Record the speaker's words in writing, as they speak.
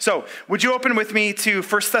So, would you open with me to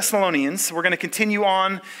 1 Thessalonians? We're going to continue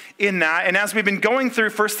on in that. And as we've been going through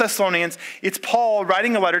 1 Thessalonians, it's Paul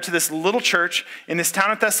writing a letter to this little church in this town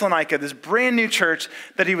of Thessalonica, this brand new church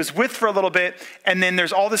that he was with for a little bit. And then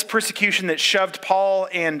there's all this persecution that shoved Paul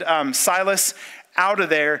and Silas out of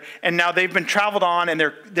there. And now they've been traveled on, and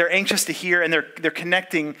they're anxious to hear, and they're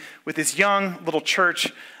connecting with this young little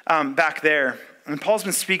church back there. And Paul's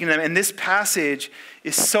been speaking to them, and this passage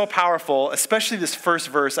is so powerful, especially this first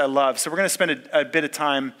verse I love. So we're going to spend a bit of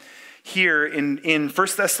time here in 1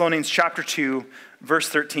 Thessalonians chapter 2, verse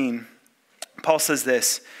 13. Paul says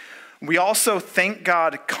this, "We also thank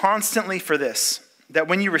God constantly for this, that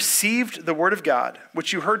when you received the word of God,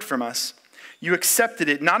 which you heard from us, you accepted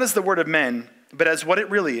it not as the word of men, but as what it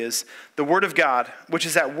really is, the word of God, which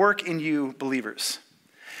is at work in you believers."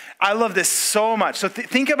 I love this so much. So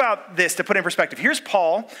think about this to put in perspective. Here's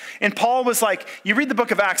Paul, and Paul was like, you read the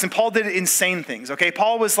book of Acts, and Paul did insane things, okay?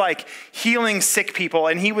 Paul was like healing sick people,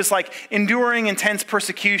 and he was like enduring intense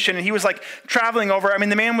persecution, and he was like traveling over. I mean,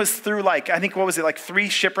 the man was through like, I think, what was it, like 3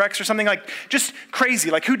 shipwrecks or something, like just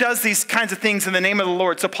crazy. Like, who does these kinds of things in the name of the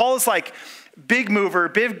Lord? So Paul is like big mover,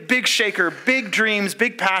 big shaker, big dreams,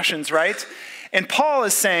 big passions, right? And Paul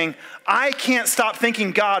is saying, I can't stop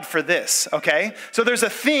thanking God for this, okay? So there's a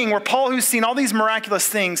thing where Paul, who's seen all these miraculous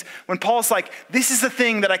things, when Paul's like, this is the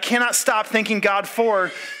thing that I cannot stop thanking God for,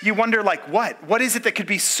 you wonder like, what? What is it that could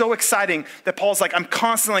be so exciting that Paul's like, I'm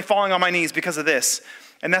constantly falling on my knees because of this?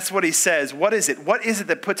 And that's what he says. What is it? What is it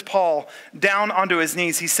that puts Paul down onto his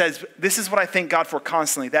knees? He says, this is what I thank God for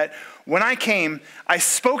constantly, that when I came, I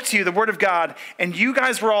spoke to you the word of God, and you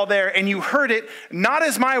guys were all there, and you heard it not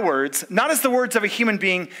as my words, not as the words of a human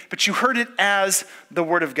being, but you heard it as the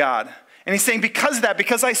word of God. And he's saying, because of that,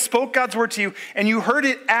 because I spoke God's word to you, and you heard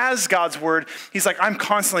it as God's word, he's like, I'm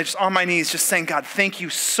constantly just on my knees, just saying, God, thank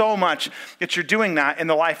you so much that you're doing that in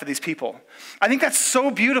the life of these people. I think that's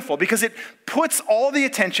so beautiful because it puts all the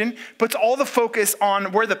attention, puts all the focus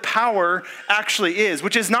on where the power actually is,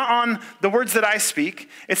 which is not on the words that I speak.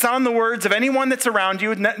 It's not on the words of anyone that's around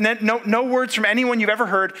you, no words from anyone you've ever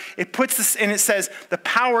heard. It puts this, and it says, the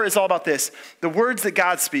power is all about this. The words that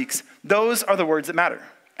God speaks, those are the words that matter.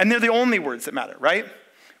 And they're the only words that matter, right?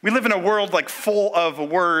 We live in a world like full of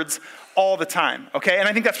words all the time, okay? And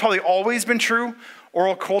I think that's probably always been true.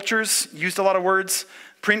 Oral cultures used a lot of words.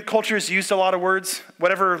 Print cultures used a lot of words.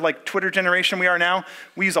 Whatever like Twitter generation we are now,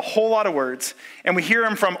 we use a whole lot of words. And we hear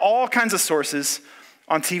them from all kinds of sources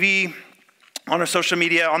on TV, on our social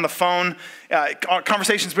media, on the phone,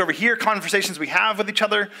 conversations we overhear, conversations we have with each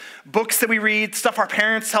other, books that we read, stuff our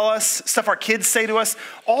parents tell us, stuff our kids say to us.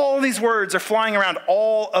 All these words are flying around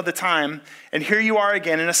all of the time. And here you are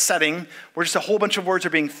again in a setting where just a whole bunch of words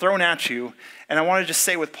are being thrown at you. And I want to just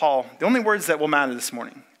say with Paul, the only words that will matter this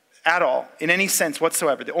morning, at all, in any sense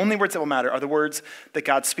whatsoever, the only words that will matter are the words that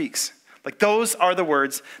God speaks. Like, those are the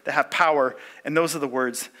words that have power, and those are the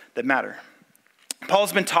words that matter.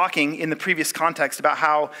 Paul's been talking in the previous context about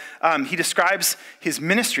how he describes his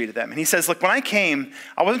ministry to them. And he says, look, when I came,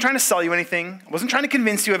 I wasn't trying to sell you anything. I wasn't trying to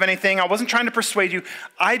convince you of anything. I wasn't trying to persuade you.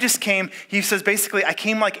 I just came, he says, basically, I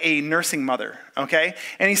came like a nursing mother, okay?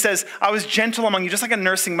 And he says, I was gentle among you, just like a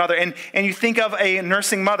nursing mother. And you think of a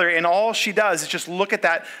nursing mother, and all she does is just look at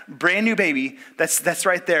that brand new baby that's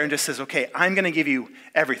right there and just says, okay, I'm going to give you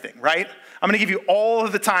everything, right? I'm going to give you all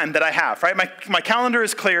of the time that I have, right? My calendar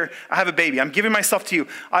is clear. I have a baby. I'm giving myself to you.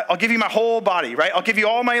 I'll give you my whole body, right? I'll give you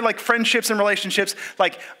all my like friendships and relationships.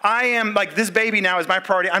 Like, I am like, this baby now is my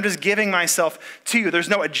priority. I'm just giving myself to you. There's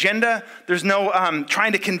no agenda. There's no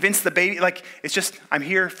trying to convince the baby. Like, it's just, I'm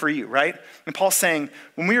here for you, right? And Paul's saying,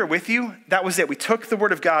 when we were with you, that was it. We took the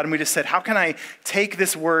word of God and we just said, how can I take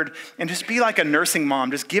this word and just be like a nursing mom,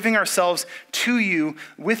 just giving ourselves to you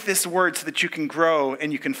with this word so that you can grow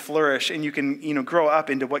and you can flourish and you can, grow up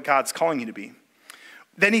into what God's calling you to be.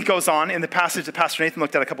 Then he goes on in the passage that Pastor Nathan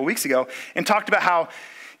looked at a couple weeks ago and talked about how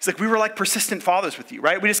he's like, we were like persistent fathers with you,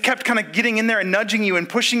 right? We just kept kind of getting in there and nudging you and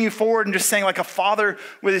pushing you forward and just saying, like a father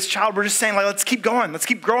with his child, we're just saying, like, let's keep going, let's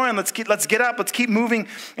keep growing, let's get up, let's keep moving.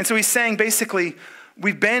 And so he's saying, basically,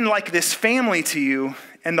 we've been like this family to you,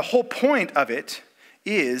 and the whole point of it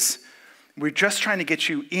is we're just trying to get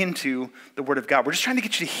you into the word of God. We're just trying to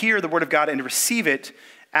get you to hear the word of God and to receive it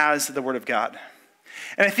as the word of God.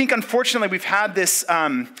 And I think, unfortunately, we've had this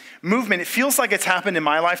movement. It feels like it's happened in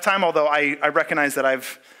my lifetime, although I recognize that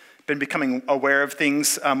I've been becoming aware of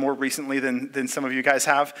things more recently than some of you guys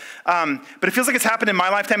have. But it feels like it's happened in my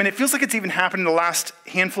lifetime, and it feels like it's even happened in the last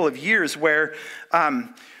handful of years where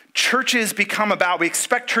churches become about, we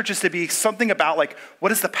expect churches to be something about, like, what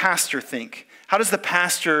does the pastor think? How does the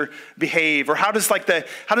pastor behave? Or how does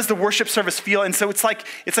the worship service feel? And so it's like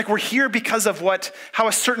we're here because of how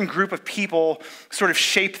a certain group of people sort of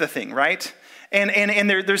shape the thing, right? And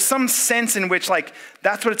there's some sense in which like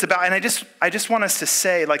that's what it's about. And I just want us to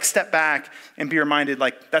say, like, step back and be reminded,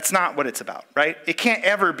 like, that's not what it's about, right? It can't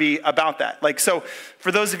ever be about that. Like, so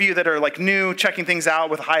for those of you that are like new, checking things out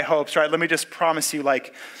with high hopes, right? Let me just promise you,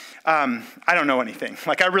 like, I don't know anything.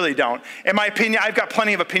 Like, I really don't. In my opinion, I've got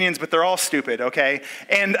plenty of opinions, but they're all stupid, okay?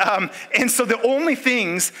 And so the only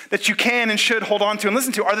things that you can and should hold on to and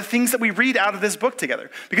listen to are the things that we read out of this book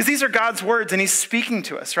together. Because these are God's words, and he's speaking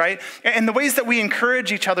to us, right? And the ways that we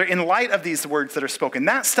encourage each other in light of these words that are spoken,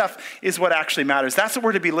 that stuff is what actually matters. That's what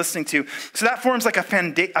we're to be listening to. So that forms like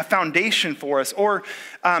a foundation for us. Or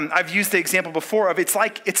I've used the example before of it's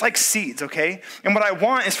like seeds, okay? And what I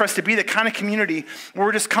want is for us to be the kind of community where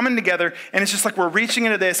we're just coming together, and it's just like we're reaching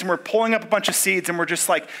into this and we're pulling up a bunch of seeds and we're just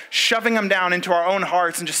like shoving them down into our own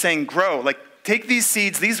hearts and just saying, grow. Like, take these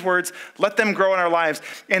seeds, these words, let them grow in our lives.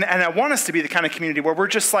 And I want us to be the kind of community where we're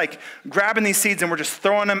just like grabbing these seeds and we're just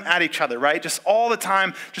throwing them at each other, right? Just all the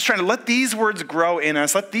time, just trying to let these words grow in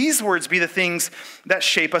us. Let these words be the things that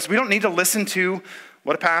shape us. We don't need to listen to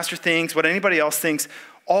what a pastor thinks, what anybody else thinks.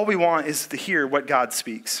 All we want is to hear what God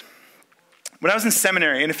speaks. When I was in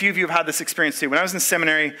seminary, and a few of you have had this experience too, when I was in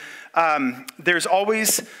seminary, there's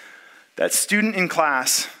always that student in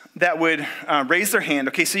class that would raise their hand.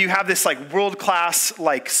 Okay, so you have this like world-class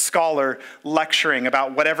like scholar lecturing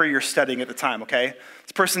about whatever you're studying at the time, okay?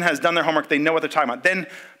 This person has done their homework, they know what they're talking about. Then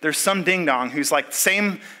there's some ding-dong who's like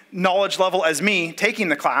same knowledge level as me taking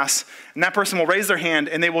the class, and that person will raise their hand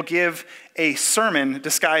and they will give a sermon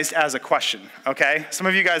disguised as a question, okay? Some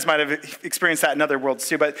of you guys might have experienced that in other worlds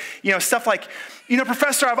too, but stuff like,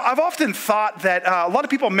 Professor, I've often thought that a lot of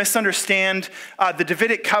people misunderstand the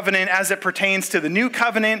Davidic covenant as it pertains to the new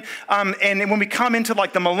covenant, and when we come into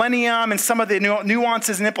like the millennium and some of the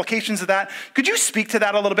nuances and implications of that, could you speak to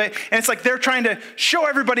that a little bit? And it's like they're trying to show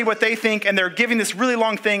everybody what they think, and they're giving this really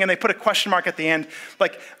long thing, and they put a question mark at the end.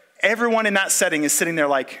 Like, everyone in that setting is sitting there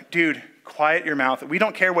like, dude, quiet your mouth. We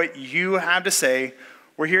don't care what you have to say.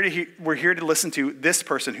 We're here to listen to this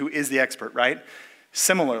person who is the expert, right?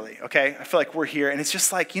 Similarly, okay? I feel like we're here, and it's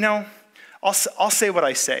just like, I'll say what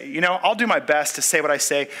I say. I'll do my best to say what I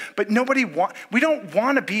say, but we don't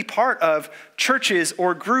want to be part of churches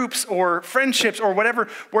or groups or friendships or whatever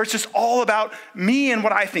where it's just all about me and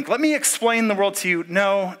what I think. Let me explain the world to you.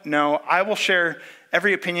 No, I will share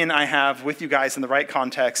every opinion I have with you guys in the right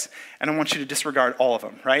context, and I want you to disregard all of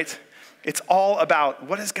them, right? It's all about,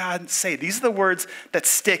 what does God say? These are the words that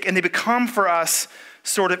stick, and they become for us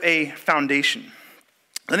sort of a foundation.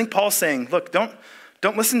 I think Paul's saying, look, don't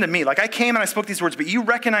listen to me. Like, I came and I spoke these words, but you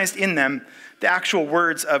recognized in them the actual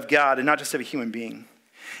words of God and not just of a human being.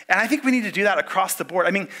 And I think we need to do that across the board.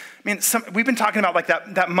 I mean, we've been talking about like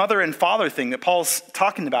that mother and father thing that Paul's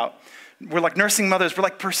talking about. We're like nursing mothers. We're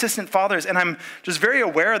like persistent fathers. And I'm just very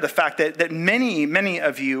aware of the fact that many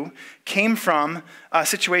of you came from a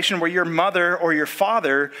situation where your mother or your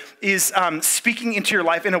father is speaking into your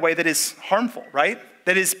life in a way that is harmful, right?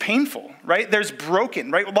 That is painful, right? There's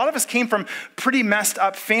broken, right? A lot of us came from pretty messed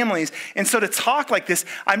up families. And so to talk like this,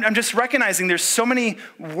 I'm just recognizing there's so many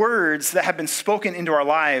words that have been spoken into our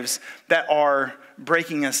lives that are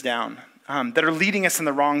breaking us down. That are leading us in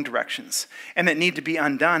the wrong directions and that need to be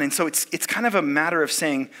undone. And so it's kind of a matter of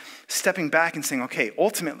stepping back and saying, okay,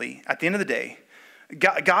 ultimately, at the end of the day,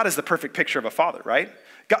 God is the perfect picture of a father, right?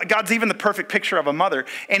 God's even the perfect picture of a mother.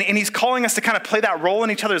 And he's calling us to kind of play that role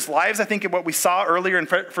in each other's lives. I think what we saw earlier in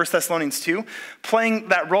 1 Thessalonians 2, playing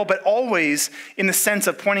that role, but always in the sense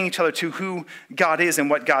of pointing each other to who God is and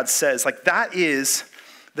what God says. Like, that is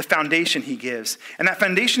the foundation he gives. And that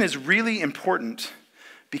foundation is really important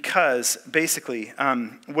because basically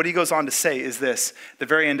what he goes on to say is this, at the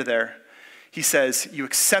very end of there, he says, you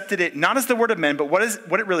accepted it not as the word of men, but what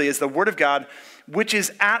it really is, the word of God, which is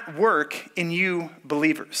at work in you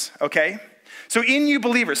believers, okay? So in you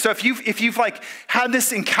believers, so if you've like had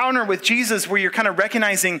this encounter with Jesus where you're kind of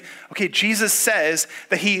recognizing, okay, Jesus says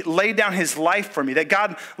that he laid down his life for me, that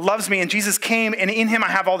God loves me, and Jesus came, and in him I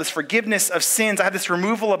have all this forgiveness of sins, I have this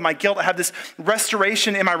removal of my guilt, I have this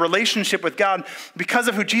restoration in my relationship with God because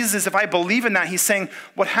of who Jesus is. If I believe in that, he's saying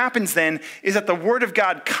what happens then is that the word of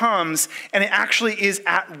God comes and it actually is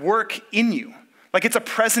at work in you. Like it's a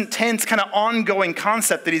present tense kind of ongoing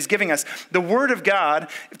concept that he's giving us. The word of God,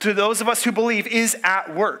 to those of us who believe, is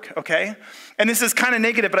at work, okay? And this is kind of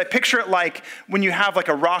negative, but I picture it like when you have like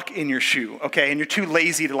a rock in your shoe, okay? And you're too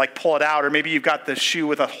lazy to like pull it out, or maybe you've got the shoe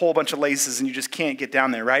with a whole bunch of laces and you just can't get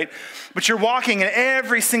down there, right? But you're walking and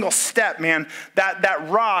every single step, man, that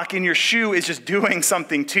rock in your shoe is just doing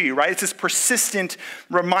something to you, right? It's this persistent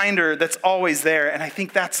reminder that's always there. And I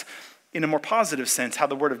think that's, in a more positive sense, how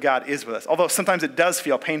the word of God is with us. Although sometimes it does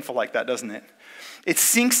feel painful like that, doesn't it? It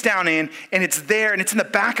sinks down in, and it's there, and it's in the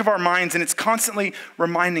back of our minds, and it's constantly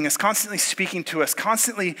reminding us, constantly speaking to us,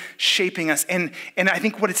 constantly shaping us. And I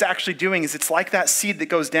think what it's actually doing is it's like that seed that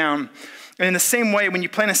goes down. And in the same way, when you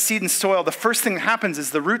plant a seed in soil, the first thing that happens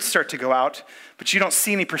is the roots start to go out, but you don't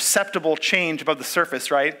see any perceptible change above the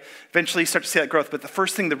surface, right? Eventually you start to see that growth, but the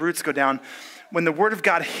first thing, the roots go down. When the word of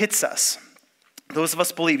God hits us, those of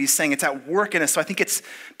us believe, he's saying it's at work in us. So I think it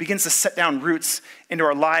begins to set down roots into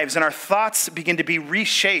our lives, and our thoughts begin to be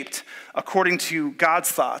reshaped according to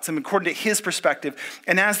God's thoughts and according to his perspective.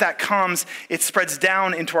 And as that comes, it spreads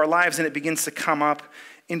down into our lives, and it begins to come up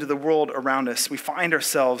into the world around us. We find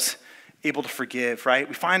ourselves able to forgive, right?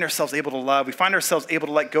 We find ourselves able to love. We find ourselves able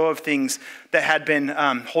to let go of things that had been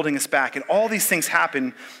holding us back. And all these things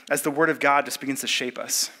happen as the word of God just begins to shape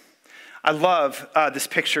us. I love this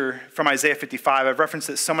picture from Isaiah 55. I've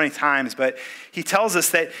referenced it so many times, but he tells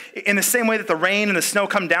us that in the same way that the rain and the snow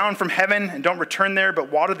come down from heaven and don't return there,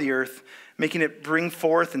 but water the earth, making it bring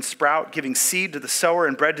forth and sprout, giving seed to the sower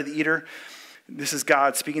and bread to the eater. This is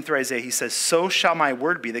God speaking through Isaiah. He says, so shall my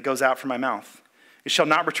word be that goes out from my mouth. It shall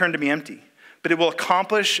not return to me empty, but it will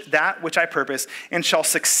accomplish that which I purpose and shall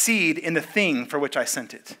succeed in the thing for which I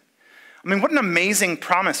sent it. I mean, what an amazing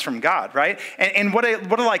promise from God, right? And what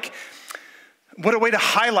a way to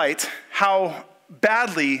highlight how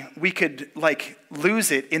badly we could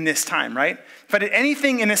lose it in this time, right? If I did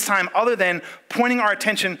anything in this time other than pointing our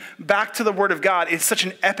attention back to the word of God, it's such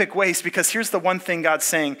an epic waste, because here's the one thing God's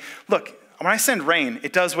saying. Look, when I send rain,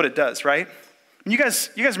 it does what it does, right? You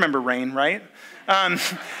guys remember rain, right? And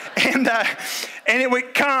it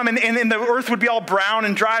would come, and the earth would be all brown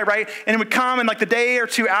and dry, right? And it would come, and like the day or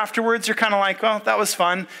two afterwards, you're kind of like, well, that was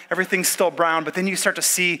fun. Everything's still brown. But then you start to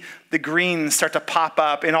see the green start to pop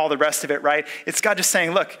up and all the rest of it, right? It's God just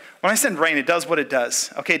saying, look, when I send rain, it does what it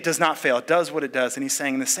does. Okay, it does not fail. It does what it does. And he's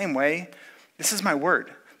saying, in the same way, this is my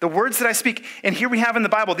word. The words that I speak, and here we have in the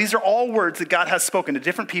Bible, these are all words that God has spoken to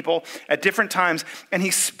different people at different times, and he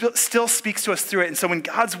still speaks to us through it. And so when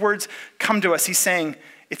God's words come to us, he's saying,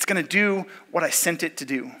 it's going to do what I sent it to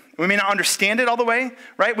do. We may not understand it all the way,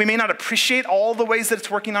 right? We may not appreciate all the ways that it's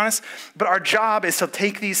working on us, but our job is to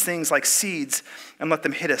take these things like seeds and let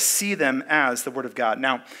them hit us, see them as the word of God.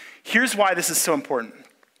 Now, here's why this is so important.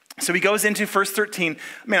 So he goes into verse 13.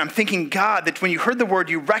 Man, I'm thinking, God, that when you heard the word,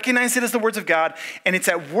 you recognize it as the words of God, and it's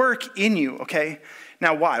at work in you, okay?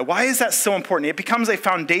 Now, why? Why is that so important? It becomes a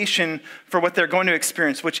foundation for what they're going to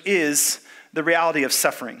experience, which is the reality of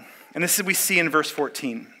suffering. And this is what we see in verse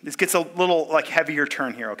 14. This gets a little heavier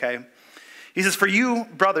turn here, okay? He says, for you,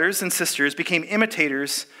 brothers and sisters, became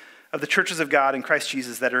imitators of the churches of God in Christ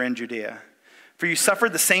Jesus that are in Judea. For you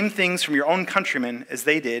suffered the same things from your own countrymen as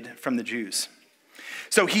they did from the Jews.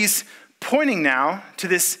 So he's pointing now to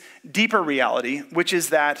this deeper reality, which is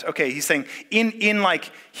that, okay, he's saying in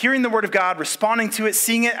hearing the word of God, responding to it,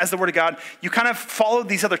 seeing it as the word of God, you kind of followed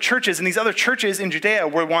these other churches, and these other churches in Judea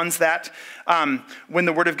were ones that when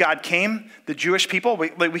the word of God came, the Jewish people, we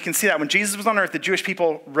can see that when Jesus was on earth, the Jewish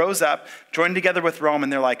people rose up, joined together with Rome,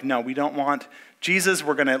 and they're like, no, we don't want Jesus,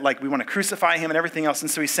 we want to crucify him and everything else. And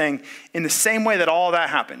so he's saying, in the same way that all that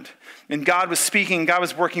happened, and God was speaking, God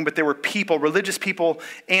was working, but there were people, religious people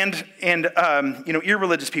and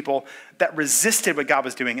irreligious people that resisted what God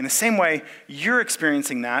was doing. In the same way, you're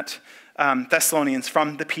experiencing that, Thessalonians,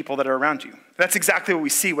 from the people that are around you. That's exactly what we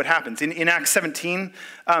see what happens. In Acts 17,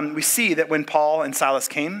 we see that when Paul and Silas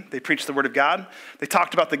came, they preached the word of God. They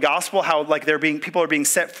talked about the gospel, how people are being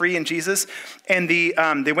set free in Jesus. And they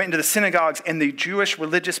went into the synagogues, and the Jewish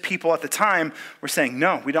religious people at the time were saying,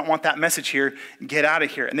 no, we don't want that message here. Get out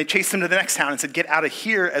of here. And they chased them to the next town and said, get out of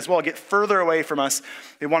here as well. Get further away from us.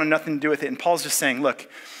 They wanted nothing to do with it. And Paul's just saying, look,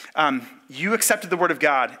 you accepted the word of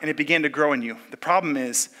God, and it began to grow in you. The problem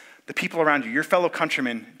is, the people around you, your fellow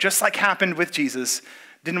countrymen, just like happened with Jesus,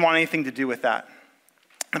 didn't want anything to do with that.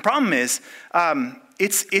 The problem is,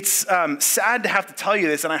 it's sad to have to tell you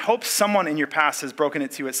this, and I hope someone in your past has broken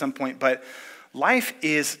it to you at some point, but life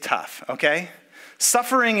is tough, okay?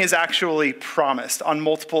 Suffering is actually promised on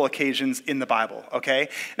multiple occasions in the Bible, okay?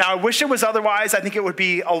 Now, I wish it was otherwise. I think it would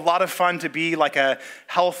be a lot of fun to be like a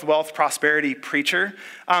health, wealth, prosperity preacher.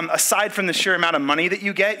 Aside from the sheer amount of money that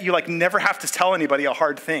you get, you like never have to tell anybody a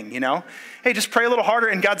hard thing, you know? Hey, just pray a little harder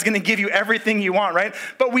and God's gonna give you everything you want, right?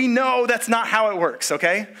 But we know that's not how it works,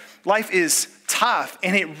 okay? Life is tough,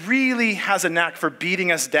 and it really has a knack for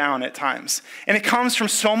beating us down at times. And it comes from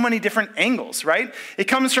so many different angles, right? It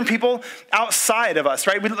comes from people outside of us,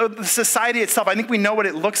 right? The society itself, I think we know what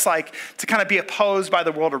it looks like to kind of be opposed by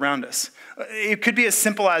the world around us. It could be as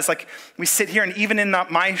simple as like we sit here, and even in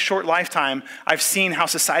my short lifetime, I've seen how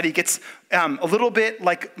society gets a little bit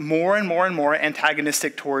like more and more and more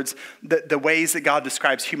antagonistic towards the ways that God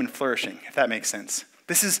describes human flourishing, if that makes sense.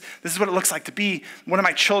 This is what it looks like to be one of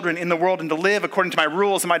my children in the world and to live according to my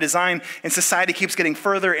rules and my design, and society keeps getting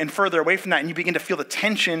further and further away from that, and you begin to feel the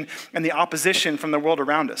tension and the opposition from the world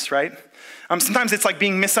around us, right? Sometimes it's like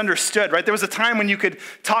being misunderstood, right? There was a time when you could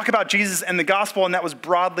talk about Jesus and the gospel, and that was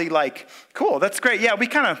broadly like, cool, that's great. Yeah, we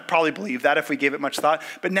kind of probably believe that if we gave it much thought,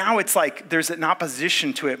 but now it's like there's an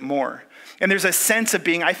opposition to it more. And there's a sense of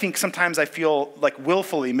being, I think sometimes I feel like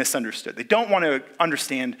willfully misunderstood. They don't want to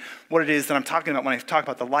understand what it is that I'm talking about when I talk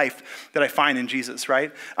about the life that I find in Jesus,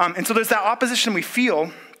 right? And so there's that opposition we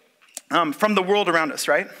feel from the world around us,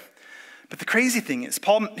 right? But the crazy thing is,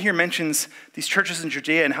 Paul here mentions these churches in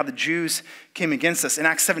Judea and how the Jews came against us. In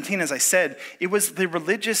Acts 17, as I said, it was the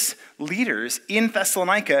religious leaders in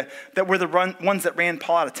Thessalonica that were the ones that ran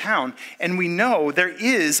Paul out of town. And we know there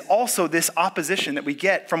is also this opposition that we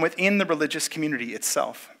get from within the religious community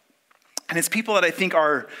itself. And it's people that I think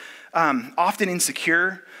are often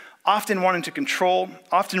insecure, often wanting to control,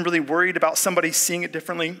 often really worried about somebody seeing it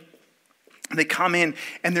differently. They come in,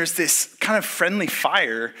 and there's this kind of friendly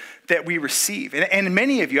fire that we receive. And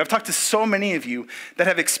many of you, I've talked to so many of you that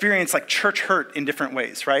have experienced like church hurt in different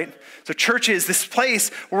ways, right? So church is this place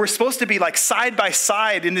where we're supposed to be like side by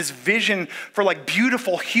side in this vision for like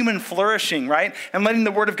beautiful human flourishing, right? And letting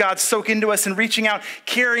the word of God soak into us and reaching out,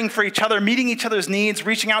 caring for each other, meeting each other's needs,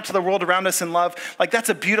 reaching out to the world around us in love. Like that's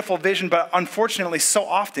a beautiful vision, but unfortunately, so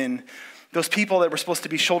often, those people that we're supposed to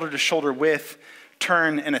be shoulder to shoulder with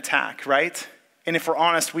turn and attack, right? And if we're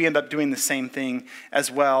honest, we end up doing the same thing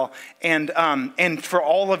as well. And for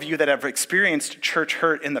all of you that have experienced church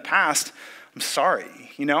hurt in the past, I'm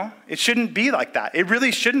sorry, you know? It shouldn't be like that. It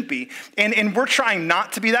really shouldn't be. And we're trying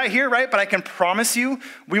not to be that here, right? But I can promise you,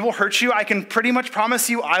 we will hurt you. I can pretty much promise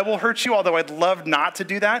you I will hurt you, although I'd love not to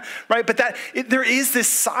do that, right? But there is this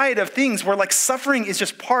side of things where like suffering is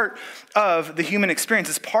just part of the human experience.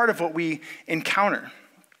 It's part of what we encounter.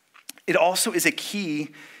 It also is a key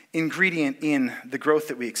ingredient in the growth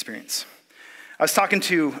that we experience. I was talking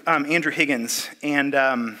to Andrew Higgins,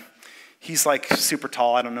 and he's like super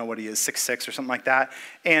tall. I don't know what he is, 6'6" or something like that.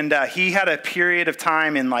 And he had a period of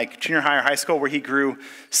time in like junior high or high school where he grew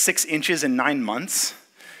 6 inches in 9 months.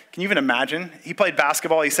 Can you even imagine? He played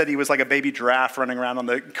basketball. He said he was like a baby giraffe running around on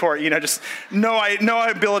the court, you know, just no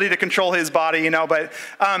ability to control his body, you know. But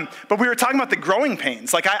we were talking about the growing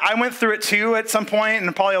pains. Like I went through it too at some point,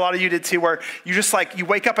 and probably a lot of you did too, where you just like, you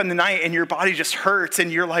wake up in the night and your body just hurts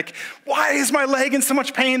and you're like, why is my leg in so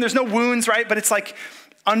much pain? There's no wounds, right? But it's like,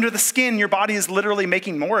 under the skin, your body is literally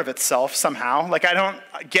making more of itself somehow. Like, I don't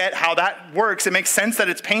get how that works. It makes sense that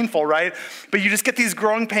it's painful, right? But you just get these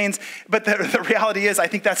growing pains. But the reality is, I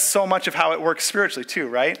think that's so much of how it works spiritually too,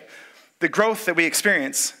 right? The growth that we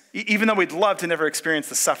experience, even though we'd love to never experience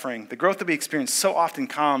the suffering, the growth that we experience so often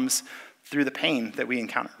comes through the pain that we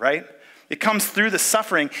encounter, right? It comes through the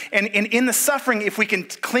suffering. And in the suffering, if we can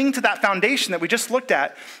cling to that foundation that we just looked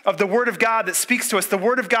at of the word of God that speaks to us, the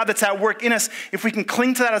word of God that's at work in us, if we can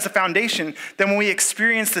cling to that as a foundation, then when we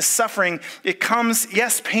experience this suffering, it comes,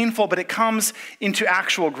 yes, painful, but it comes into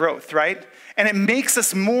actual growth, right? And it makes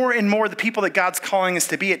us more and more the people that God's calling us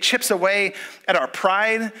to be. It chips away at our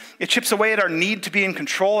pride. It chips away at our need to be in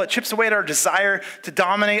control. It chips away at our desire to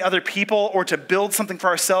dominate other people or to build something for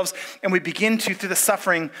ourselves. And we begin to, through the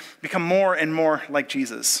suffering, become more and more like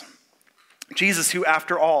Jesus. Jesus, who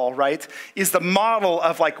after all, right, is the model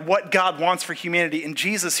of like what God wants for humanity. And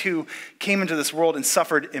Jesus, who came into this world and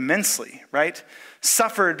suffered immensely, right?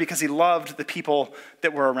 Suffered because he loved the people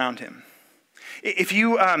that were around him.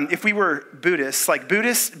 If we were Buddhists, like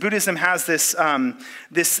Buddhism has this,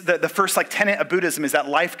 the first like tenet of Buddhism is that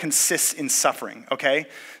life consists in suffering, okay?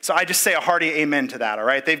 So I just say a hearty amen to that, all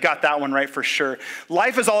right? They've got that one right for sure.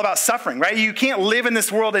 Life is all about suffering, right? You can't live in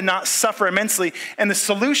this world and not suffer immensely, and the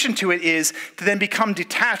solution to it is to then become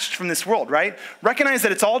detached from this world, right? Recognize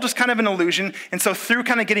that it's all just kind of an illusion, and so through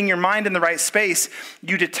kind of getting your mind in the right space,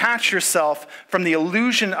 you detach yourself from the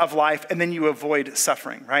illusion of life, and then you avoid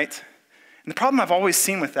suffering, right? And the problem I've always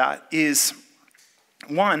seen with that is,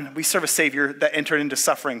 one, we serve a Savior that entered into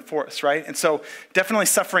suffering for us, right? And so definitely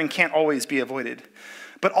suffering can't always be avoided.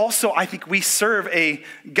 But also, I think we serve a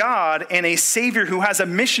God and a Savior who has a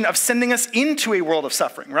mission of sending us into a world of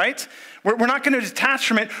suffering, right? We're not going to detach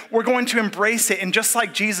from it. We're going to embrace it. And just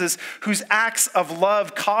like Jesus, whose acts of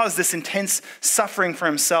love caused this intense suffering for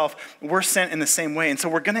himself, we're sent in the same way. And so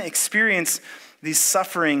we're going to experience these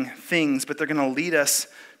suffering things, but they're going to lead us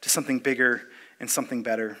to something bigger and something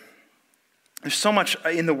better. There's so much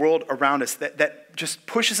in the world around us that just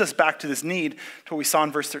pushes us back to this need, to what we saw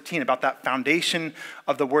in verse 13 about that foundation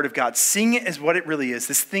of the Word of God. Seeing it as what it really is,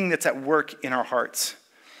 this thing that's at work in our hearts.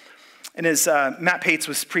 And as Matt Pates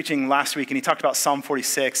was preaching last week, and he talked about Psalm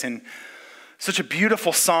 46, and such a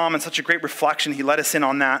beautiful psalm and such a great reflection, he let us in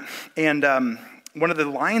on that. And one of the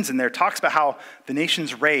lines in there talks about how the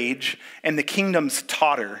nations rage and the kingdoms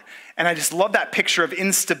totter. And I just love that picture of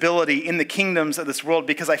instability in the kingdoms of this world,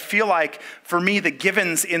 because I feel like, for me, the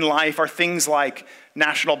givens in life are things like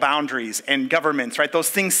national boundaries and governments, right? Those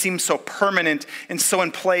things seem so permanent and so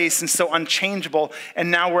in place and so unchangeable. And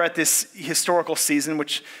now we're at this historical season,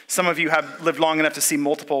 which some of you have lived long enough to see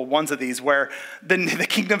multiple ones of these, where the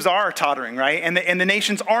kingdoms are tottering, right? And the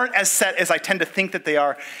nations aren't as set as I tend to think that they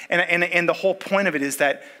are. And the whole point of it is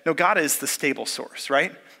that, no, God is the stable source,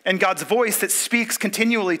 right? And God's voice that speaks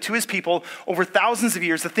continually to his people over thousands of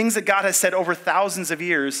years, the things that God has said over thousands of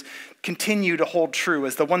years continue to hold true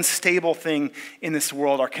as the one stable thing in this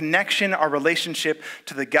world. Our connection, our relationship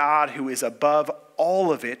to the God who is above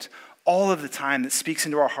all of it, all of the time, that speaks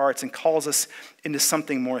into our hearts and calls us into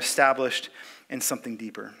something more established and something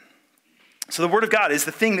deeper. So the Word of God is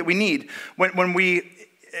the thing that we need when we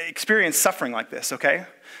experience suffering like this, okay?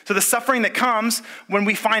 So the suffering that comes when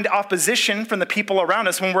we find opposition from the people around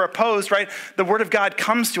us, when we're opposed, right? The Word of God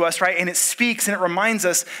comes to us, right? And it speaks and it reminds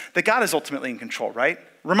us that God is ultimately in control, right?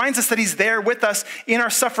 Reminds us that he's there with us in our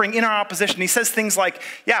suffering, in our opposition. He says things like,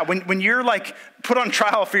 yeah, when you're like put on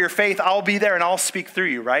trial for your faith, I'll be there and I'll speak through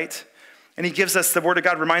you, right? And he gives us, the Word of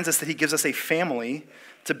God reminds us that he gives us a family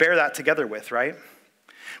to bear that together with, right?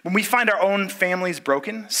 When we find our own families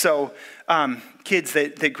broken, so kids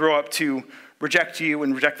that grow up to reject you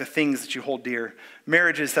and reject the things that you hold dear,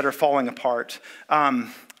 marriages that are falling apart,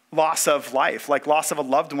 loss of life, like loss of a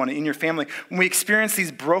loved one in your family. When we experience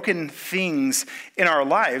these broken things in our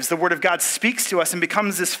lives, the Word of God speaks to us and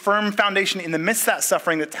becomes this firm foundation in the midst of that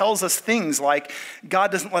suffering that tells us things like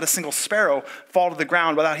God doesn't let a single sparrow fall to the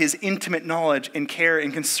ground without his intimate knowledge and care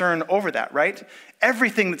and concern over that, right?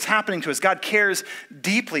 Everything that's happening to us, God cares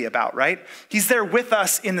deeply about, right? He's there with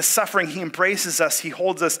us in the suffering. He embraces us. He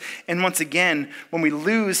holds us. And once again, when we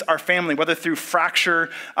lose our family, whether through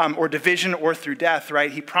fracture or division or through death,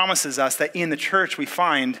 right? He promises us that in the church we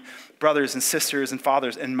find brothers and sisters and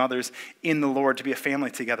fathers and mothers in the Lord to be a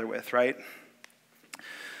family together with, right?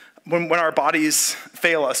 When our bodies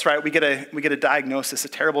fail us, right, we get a diagnosis, a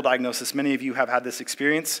terrible diagnosis. Many of you have had this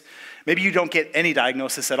experience. Maybe you don't get any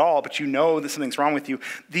diagnosis at all, but you know that something's wrong with you.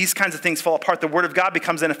 These kinds of things fall apart. The Word of God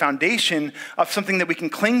becomes then a foundation of something that we can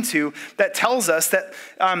cling to that tells us that,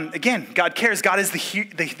 again, God cares. God is the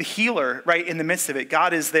healer, right, in the midst of it.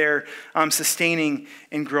 God is there sustaining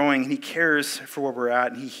and growing, and he cares for where we're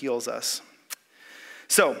at, and he heals us.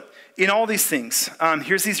 So, in all these things,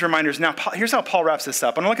 here's these reminders. Now, here's how Paul wraps this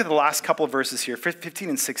up. I'm going to look at the last couple of verses here, 15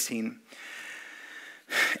 and 16,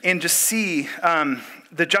 and just see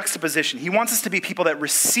the juxtaposition. He wants us to be people that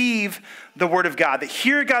receive the Word of God, that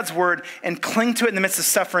hear God's Word and cling to it in the midst of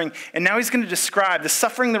suffering. And now he's going to describe the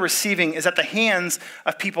suffering they're receiving is at the hands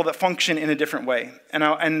of people that function in a different way.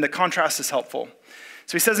 And the contrast is helpful.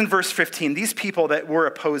 So he says in verse 15, these people that were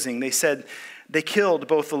opposing, they said, they killed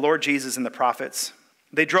both the Lord Jesus and the prophets.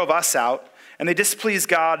 They drove us out, and they displease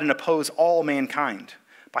God and oppose all mankind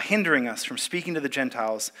by hindering us from speaking to the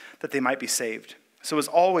Gentiles that they might be saved. So as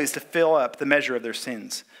always to fill up the measure of their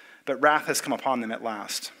sins, but wrath has come upon them at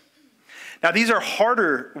last. Now, these are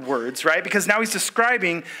harder words, right? Because now he's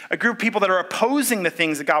describing a group of people that are opposing the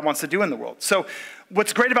things that God wants to do in the world. So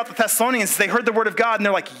what's great about the Thessalonians is they heard the word of God and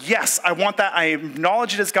they're like, yes, I want that. I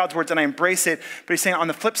acknowledge it as God's words and I embrace it. But he's saying on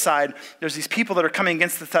the flip side, there's these people that are coming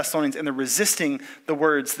against the Thessalonians and they're resisting the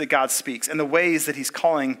words that God speaks and the ways that he's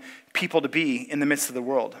calling people to be in the midst of the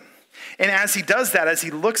world. And as he does that, as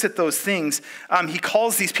he looks at those things, he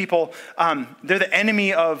calls these people, they're the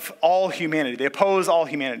enemy of all humanity. They oppose all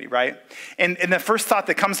humanity, right? And the first thought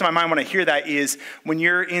that comes to my mind when I hear that is when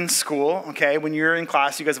you're in school, okay, when you're in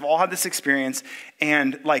class, you guys have all had this experience,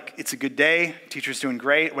 and like it's a good day, teacher's doing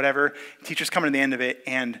great, whatever. Teacher's coming to the end of it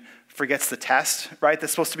and forgets the test, right,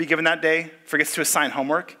 that's supposed to be given that day, forgets to assign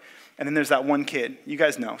homework. And then there's that one kid. You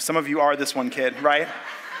guys know. Some of you are this one kid, right?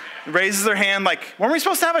 Raises their hand like, weren't we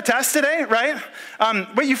supposed to have a test today, right?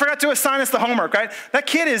 But you forgot to assign us the homework, right? That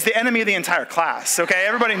kid is the enemy of the entire class, okay?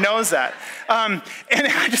 Everybody knows that. And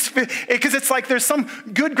I just, because it's like there's some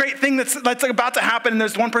good, great thing that's about to happen, and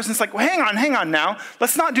there's one person that's like, well, hang on now.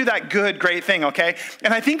 Let's not do that good, great thing, okay?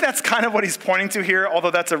 And I think that's kind of what he's pointing to here,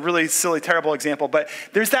 although that's a really silly, terrible example. But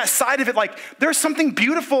there's that side of it, like there's something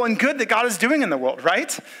beautiful and good that God is doing in the world,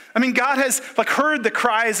 right? I mean, God has like heard the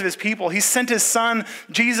cries of his people. He sent his son,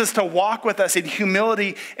 Jesus, to walk with us in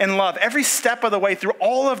humility and love. Every step of the way through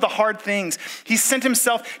all of the hard things, he sent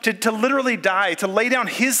himself to literally die, to lay down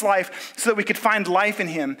his life so that we could find life in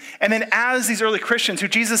him. And then as these early Christians, who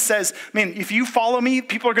Jesus says, man, if you follow me,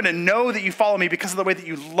 people are going to know that you follow me because of the way that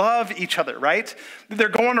you love each other, right? They're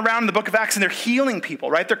going around in the book of Acts and they're healing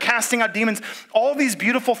people, right? They're casting out demons. All these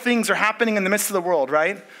beautiful things are happening in the midst of the world,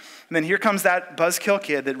 right? And then here comes that buzzkill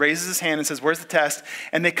kid that raises his hand and says, where's the test?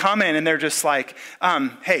 And they come in and they're just like,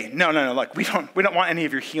 hey, no, look, we don't want any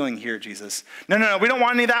of your healing here, Jesus. No, we don't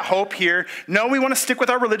want any of that hope here. No, we want to stick with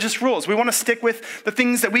our religious rules. We want to stick with the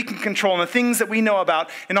things that we can control and the things that we know about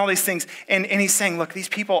and all these things. And he's saying, look, these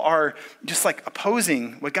people are just like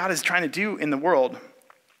opposing what God is trying to do in the world.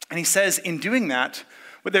 And he says, in doing that,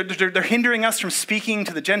 they're hindering us from speaking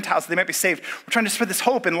to the Gentiles so they might be saved. We're trying to spread this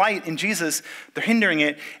hope and light in Jesus. They're hindering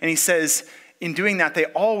it. And he says, in doing that, they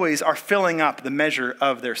always are filling up the measure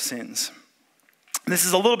of their sins. This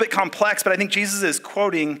is a little bit complex, but I think Jesus is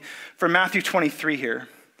quoting from Matthew 23 here.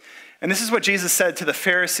 And this is what Jesus said to the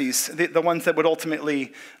Pharisees, the ones that would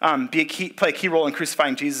ultimately play a key role in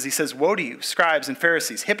crucifying Jesus. He says, woe to you, scribes and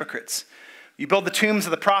Pharisees, hypocrites. You build the tombs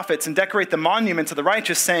of the prophets and decorate the monuments of the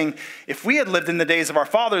righteous, saying, if we had lived in the days of our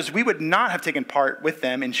fathers, we would not have taken part with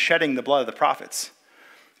them in shedding the blood of the prophets.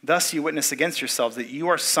 Thus you witness against yourselves that you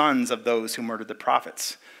are sons of those who murdered the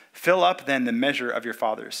prophets. Fill up then the measure of your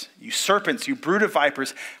fathers. You serpents, you brood of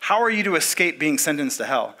vipers, how are you to escape being sentenced to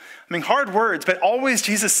hell? I mean, hard words, but always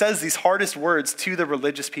Jesus says these hardest words to the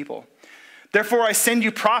religious people. Therefore, I send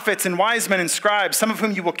you prophets and wise men and scribes, some of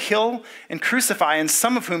whom you will kill and crucify, and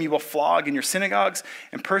some of whom you will flog in your synagogues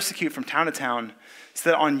and persecute from town to town, so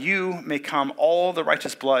that on you may come all the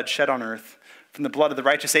righteous blood shed on earth, from the blood of the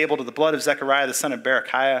righteous Abel to the blood of Zechariah, the son of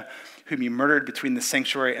Berechiah, whom you murdered between the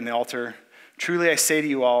sanctuary and the altar. Truly, I say to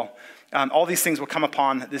you all these things will come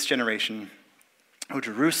upon this generation. O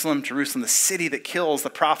Jerusalem, Jerusalem, the city that kills the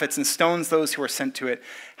prophets and stones those who are sent to it.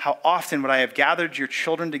 How often would I have gathered your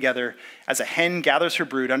children together as a hen gathers her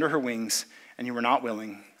brood under her wings, and you were not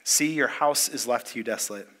willing. See, your house is left to you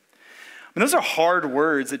desolate. I mean, those are hard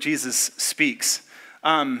words that Jesus speaks.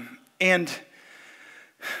 And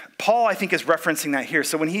Paul, I think, is referencing that here.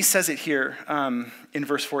 So when he says it here in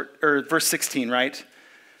verse 16, right?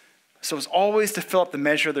 So it's always to fill up the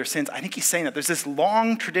measure of their sins. I think he's saying that there's this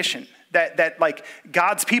long tradition that like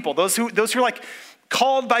God's people, those who are like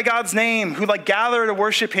called by God's name, who like gather to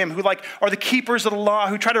worship him, who like are the keepers of the law,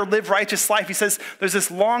 who try to live righteous life. He says there's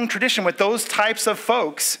this long tradition with those types of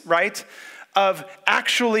folks, right, of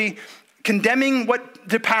actually condemning what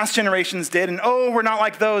the past generations did, and we're not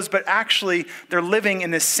like those, but actually they're living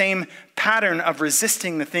in this same pattern of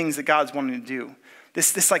resisting the things that God's wanting to do.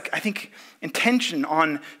 This like, I think, intention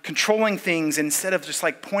on controlling things instead of just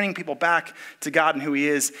like pointing people back to God and who he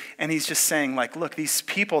is. And he's just saying like, look, these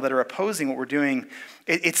people that are opposing what we're doing,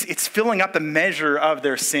 it's filling up the measure of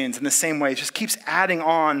their sins in the same way. It just keeps adding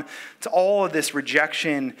on to all of this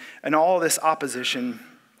rejection and all of this opposition.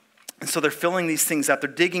 And so they're filling these things up. They're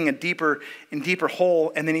digging a deeper and deeper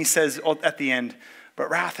hole. And then he says at the end, but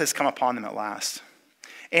wrath has come upon them at last.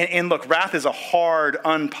 And look, wrath is a hard,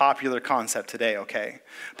 unpopular concept today, okay?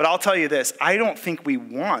 But I'll tell you this, I don't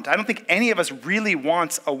think any of us really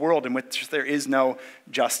wants a world in which there is no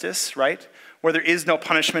justice, right? Where there is no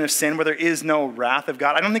punishment of sin, where there is no wrath of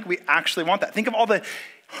God. I don't think we actually want that. Think of all the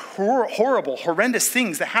horrible, horrendous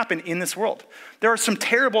things that happen in this world. There are some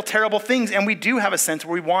terrible, terrible things, and we do have a sense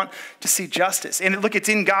where we want to see justice. And look, it's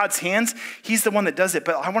in God's hands. He's the one that does it.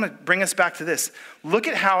 But I want to bring us back to this. Look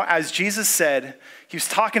at how, as Jesus said, he was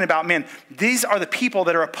talking about, man, these are the people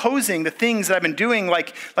that are opposing the things that I've been doing.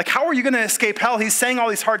 Like how are you going to escape hell? He's saying all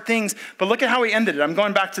these hard things, but look at how he ended it. I'm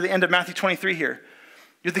going back to the end of Matthew 23 here.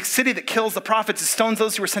 You're the city that kills the prophets, it stones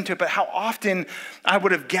those who were sent to it. But how often I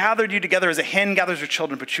would have gathered you together as a hen gathers her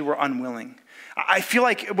children, but you were unwilling. I feel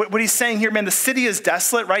like what he's saying here, man, the city is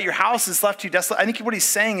desolate, right? Your house is left you desolate. I think what he's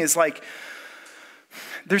saying is like,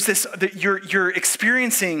 there's this, you're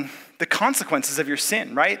experiencing the consequences of your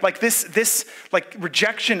sin, right? Like this like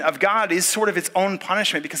rejection of God is sort of its own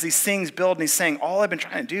punishment because these things build, and he's saying, all I've been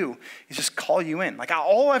trying to do is just call you in. Like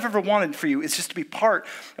all I've ever wanted for you is just to be part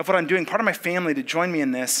of what I'm doing, part of my family, to join me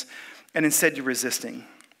in this, and instead you're resisting.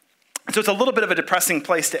 So it's a little bit of a depressing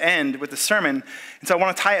place to end with the sermon, and so I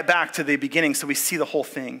want to tie it back to the beginning so we see the whole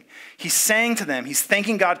thing. He's saying to them, he's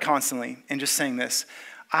thanking God constantly and just saying this,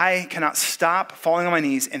 I cannot stop falling on my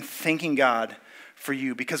knees and thanking God for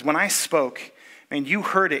you, because when I spoke, man, you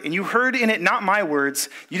heard it, and you heard in it not my words.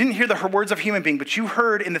 You didn't hear the words of a human being, but you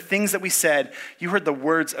heard in the things that we said, you heard the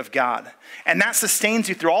words of God. And that sustains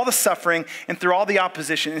you through all the suffering and through all the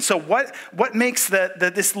opposition. And so what makes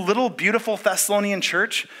this little beautiful Thessalonian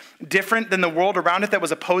church different than the world around it that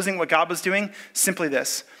was opposing what God was doing? Simply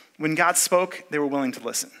this: when God spoke, they were willing to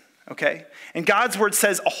listen. Okay? And God's word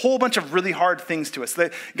says a whole bunch of really hard things to us.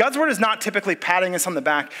 God's word is not typically patting us on the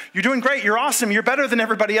back. You're doing great. You're awesome. You're better than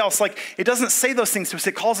everybody else. Like, it doesn't say those things to us.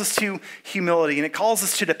 It calls us to humility, and it calls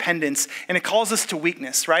us to dependence, and it calls us to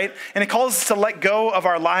weakness, right? And it calls us to let go of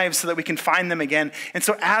our lives so that we can find them again. And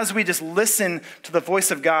so as we just listen to the voice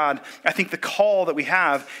of God, I think the call that we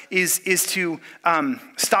have is to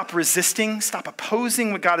stop resisting, stop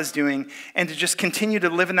opposing what God is doing, and to just continue to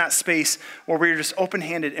live in that space where we're just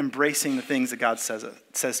open-handed, embracing the things that God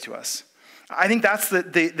says to us. I think that's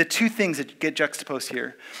the two things that get juxtaposed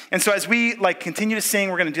here. And so as we continue to sing,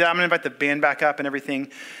 we're going to do that. I'm going to invite the band back up and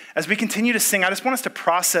everything. As we continue to sing, I just want us to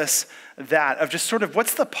process that of just sort of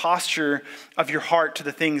what's the posture of your heart to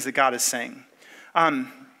the things that God is saying.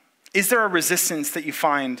 Is there a resistance that you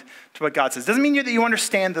find to what God says? Doesn't mean that you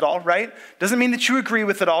understand it all, right? Doesn't mean that you agree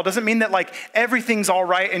with it all. Doesn't mean that everything's all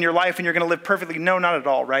right in your life and you're going to live perfectly. No, not at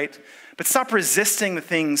all, right? But stop resisting the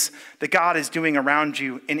things that God is doing around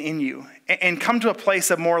you and in you, and come to a place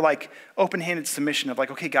of more open-handed submission of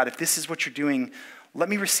okay, God, if this is what you're doing, let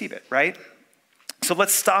me receive it, right? So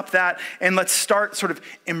let's stop that and let's start sort of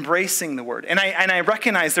embracing the word. And I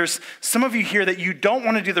recognize there's some of you here that you don't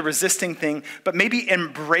want to do the resisting thing, but maybe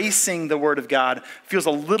embracing the word of God feels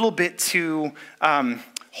a little bit too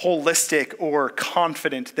holistic or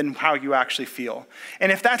confident than how you actually feel.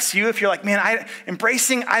 And if that's you, if you're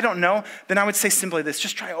embracing, I don't know, then I would say simply this: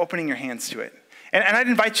 just try opening your hands to it. And I'd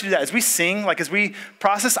invite you to do that. As we sing, as we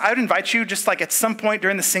process, I would invite you just at some point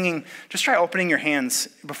during the singing, just try opening your hands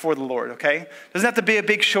before the Lord, okay? Doesn't have to be a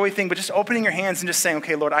big showy thing, but just opening your hands and just saying,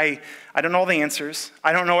 okay, Lord, I don't know all the answers.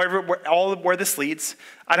 I don't know where this leads.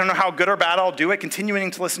 I don't know how good or bad I'll do it,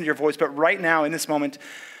 continuing to listen to your voice. But right now, in this moment,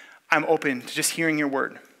 I'm open to just hearing your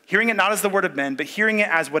word. Hearing it not as the word of men, but hearing it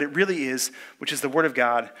as what it really is, which is the word of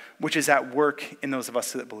God, which is at work in those of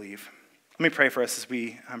us that believe. Let me pray for us as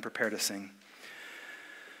we prepare to sing.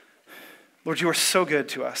 Lord, you are so good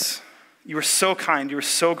to us. You are so kind. You are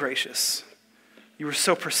so gracious. You are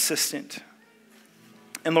so persistent.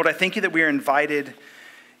 And Lord, I thank you that we are invited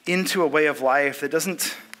into a way of life that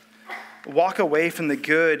doesn't walk away from the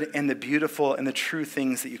good and the beautiful and the true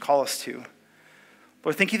things that you call us to.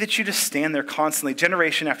 Lord, thank you that you just stand there constantly,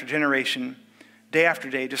 generation after generation, day after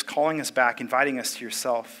day, just calling us back, inviting us to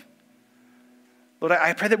yourself. Lord,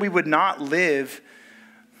 I pray that we would not live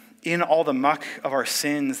in all the muck of our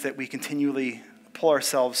sins that we continually pull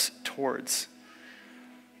ourselves towards.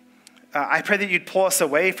 I pray that you'd pull us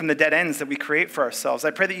away from the dead ends that we create for ourselves.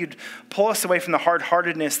 I pray that you'd pull us away from the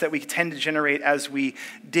hard-heartedness that we tend to generate as we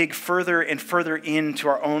dig further and further into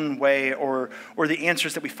our own way or the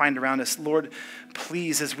answers that we find around us. Lord,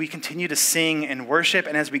 please, as we continue to sing and worship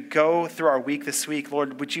and as we go through our week this week,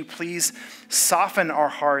 Lord, would you please soften our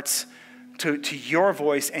hearts to your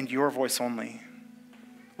voice and your voice only.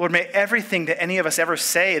 Lord, may everything that any of us ever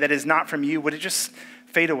say that is not from you, would it just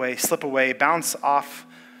fade away, slip away, bounce off.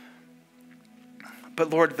 But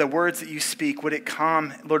Lord, the words that you speak, would it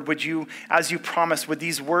come? Lord, would you, as you promised, would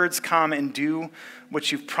these words come and do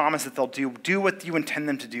what you've promised that they'll do? Do what you intend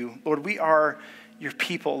them to do. Lord, we are your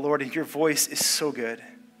people, Lord, and your voice is so good.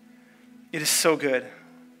 It is so good.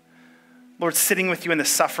 Lord, sitting with you in the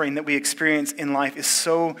suffering that we experience in life is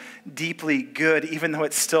so deeply good, even though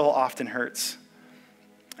it still often hurts.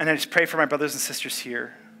 And I just pray for my brothers and sisters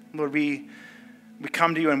here. Lord, we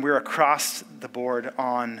come to you and we're across the board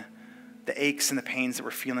on the aches and the pains that we're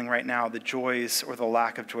feeling right now, the joys or the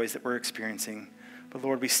lack of joys that we're experiencing. But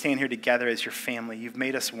Lord, we stand here together as your family. You've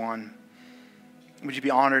made us one. Would you be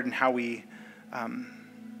honored in how we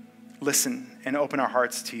listen and open our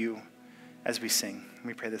hearts to you as we sing?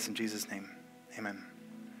 We pray this in Jesus' name. Amen.